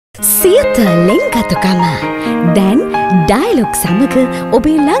Siyatha Late දැන් dialogue සමග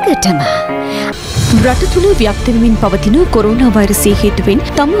ඔබේ ළඟටම රට තුළ ව්‍යාප්ත වෙමින් පවතින කොරෝනා වෛරසය හේතුවෙන්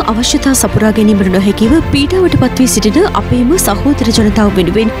තම අවශ්‍යතා සපුරා ගැනීමට නොහැකිව පීඩාවට පත්වී සිටින අපේම සහෝදර ජනතාව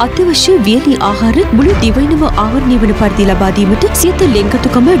වෙනුවෙන් අත්‍යවශ්‍ය වියලි ආහාර මුළු දිවයිනම ආවරණය වන පරිදි ලබා දීමට සියත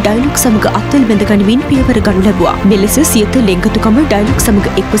ලෙන්ගතුකම ඩයලොග් සමග අත්වල බැඳ ගනිමින් පියවර ගනු ලැබුවා. මෙලෙස සියත ලෙන්ගතුකම ඩයලොග්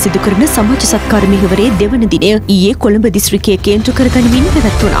සමග එක්ව සිදු කරන සමාජ සත්කාර මෙහෙවරේ දෙවන දිනය ඊයේ කොළඹ දිස්ත්‍රික්කයේ කේන්ද්‍ර කර ගනිමින්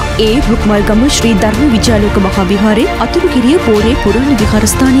පැවැත්වුණා. ඒ රුක්මල්ගම ශ්‍රී ධර්ම විජයාලෝක මහා විහාරයේ අතුරුගිරිය පෝරේ පුරාණ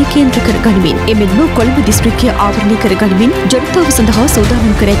විහාරස්ථානයේ කේන්ද්‍ර කර ගනිමින් එමෙන්ම කොළඹ දිස්ත්‍රික්කය ආවරණය කර ගනිමින් ජනතාව සඳහා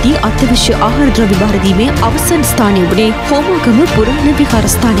සූදානම් කර ඇති අත්‍යවශ්‍ය ආහාර ද්‍රව්‍ය බාර දීමේ අවසන් ස්ථානය වුණේ හෝමාගම පුරාණ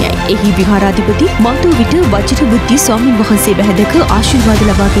විහාරස්ථානයයි. එහි විහාරාධිපති මාතෝ විට වජිර බුද්ධි ස්වාමීන් වහන්සේ බැහැදක ආශිර්වාද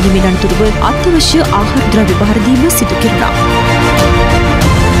ලබා ගැනීමෙන් අනතුරුව අත්‍යවශ්‍ය ආහාර ද්‍රව්‍ය බාර දීම සිදු කෙරුණා.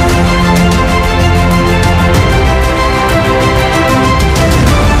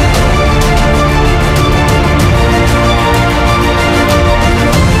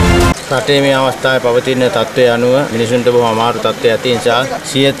 රටේ මේ අවස්ථාවේ පවතින තත්ත්වය අනුව මිනිසුන්ට බොහොම අමාරු තත්ත්වයක් ඇති නිසා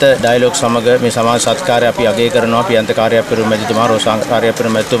සියත ඩයලොග් සමග මේ සමාජ සත්කාරය අපි අගය කරනවා. පියන්ත කාර්යයක් පෙරමුණ මැතිතුමා, රෝසාංග කාර්යයක්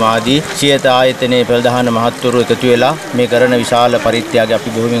පෙරමුණ මැතිතුමා ආදී සියත ආයතනයේ ප්‍රධාන මහත්වරු එකතු වෙලා මේ කරන විශාල පරිත්‍යාගය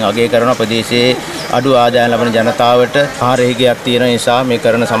අපි බොහොමින් අගය කරනවා. ප්‍රදේශයේ අඩු ආදායම් ලබන ජනතාවට ආහාර හිගයක් තියෙන නිසා මේ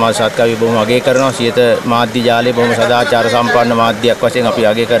කරන සමාජ සත්කාරය බොහොම අගය කරනවා. සියත මාධ්‍ය ජාලය බොහොම සදාචාර සම්පන්න මාධ්‍යයක් වශයෙන් අපි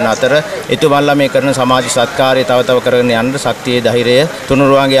අගය කරන අතර එතුමන්ලා මේ කරන සමාජ සත්කාරය තව තව කරගෙන යන්න ශක්තිය ධෛර්යය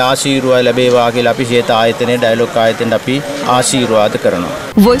තුනුරුවන්ගේ ආශීර්වාද ලැබේවා කියලා අපි සියත ආයතනයේ ඩයලොග් ආයතනයේ අපි ආශිර්වාද කරනවා.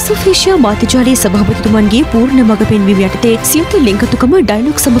 වොයිස් ඔෆ් ඒෂියා මාධ්‍යජාලයේ සභාපතිතුමන්ගේ පූර්ණ මඟ පෙන්වීම යටතේ සියත ලෙන්ගතුකම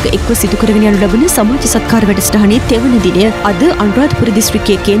ඩයලොග් සමග එක්ව සිදු කරගෙන යනු ලබන සමාජ සත්කාර වැඩසටහනේ තෙවන දිනය අද අනුරාධපුර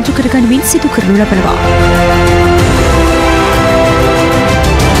දිස්ත්‍රික්කයේ කේන්ද්‍ර කරගනිමින් සිදු කරනු ලබනවා.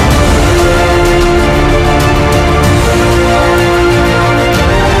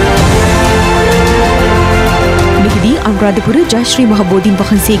 අනුරාධපුර ජයශ්‍රී මහ බෝධීන්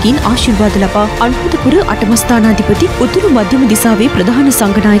වහන්සේගෙන් ආශිර්වාද ලබා අනුරාධපුර අටමස්ථානාධිපති උතුරු මධ්‍යම දිසාවේ ප්‍රධාන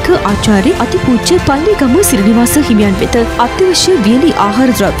සංඝනායක ආචාර්ය අතිපූජ්‍ය පල්ලේගම සිරිනිවාස හිමියන් වෙත අත්‍යවශ්‍ය වියලි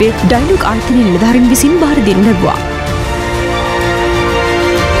ආහාර ද්‍රව්‍ය ඩයලොග් ආයතනයේ නිලධාරීන් විසින් බාර දෙනු ලැබුවා.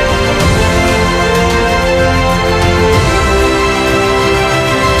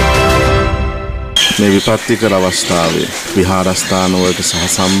 මේ විපත්තිකර අවස්ථාවේ විහාරස්ථාන වලට සහ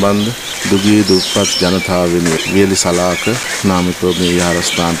සම්බන්ධ දුගී දුප්පත් ජනතාව වෙනුවෙන් වියලි සලාක නාමිකව මේ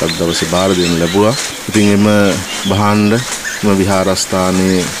විහාරස්ථානට අද දවසේ බාර දෙනු ලැබුවා. ඉතින් එම භාණ්ඩ මේ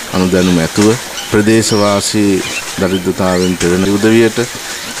විහාරස්ථානයේ අනුදැනුම ඇතුව ප්‍රදේශවාසී දරිද්‍රතාවෙන් පෙළෙන උදවියට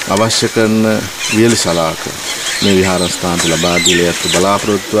අවශ්‍ය කරන වියලි සලාක මේ විහාරස්ථානට ලබා දීලයට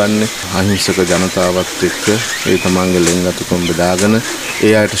බලාපොරොත්තු වන්නේ අහිංසක ජනතාවත් එක්ක ඒ තමන්ගේ ලෙන්ගතුකම් බෙදාගෙන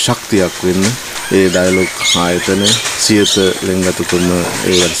ඒ අයට ශක්තියක් වෙන්න ඒ ඩයලොග් ආයතන සියත ලෙන්ගතුකම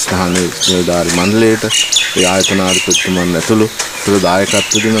ඒ වැඩසටහනේ නිලධාරී මණ්ඩලයට ඒ ආයතනාධිපතිතුමන් ඇතුළු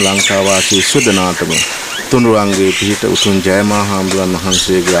ප්‍රදායකත්ව දෙන ලංකාවාසී සුදනාටම තුනුරුවන්ගේ පිහිට උතුම් ජයමහා හාමුදුරන්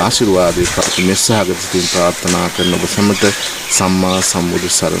වහන්සේගේ ආශිර්වාදයේ මෙස්සහගත සිතින් ප්‍රාර්ථනා කරන ඔබ සැමට සම්මා සම්බුදු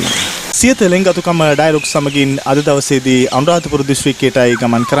සරණයි. සියත ලෙන්ගතුකම ඩයලොග් සමගින් අද දවසේදී අනුරාධපුර දිස්ත්‍රික්කයටයි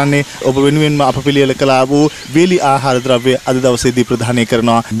ගමන් කරන්නේ. ඔබ වෙනුවෙන්ම අප පිළියෙල කළා වූ වියලි ආහාර ද්‍රව්‍ය අද දවසේදී ප්‍රදානය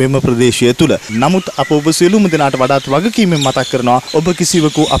කරනවා මෙම ප්‍රදේශය තුල. නමුත් අප ඔබ සියලුම දෙනාට වඩාත් වගකීමෙන් මතක් කරනවා ඔබ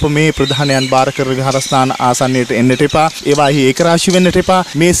කිසිවෙකු අප මේ ප්‍රධානයන් බාර කර විහාරස්ථාන ආසන්නයට එන්නට එපා. ඒවාෙහි ඒකරාශී වෙන්නට එපා.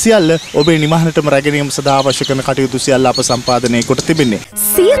 මේ සියල්ල ඔබේ නිවහනටම රැගෙනීම සඳහා අවශ්‍ය කරන කටයුතු සියල්ල අප සම්පාදනය කොට තිබෙන්නේ.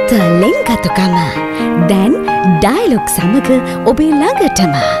 සියත ලෙන්ගතුකම දැන් ඩයලොග් සමග ඔබේ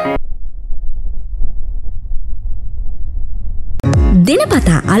ළඟටම.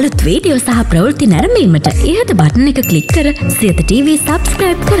 දිනපතා අලුත් වීඩියෝ සහ ප්‍රවෘත්ති නැරඹීමට ඉහත බටන් එක ක්ලික් කර සියත TV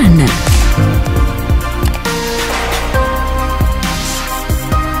සබ්ස්ක්‍රයිබ් කරන්න.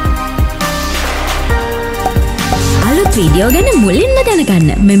 අලුත් වීඩියෝ ගැන මුලින්ම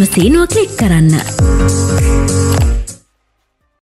දැනගන්න මෙම සීනුව ක්ලික් කරන්න.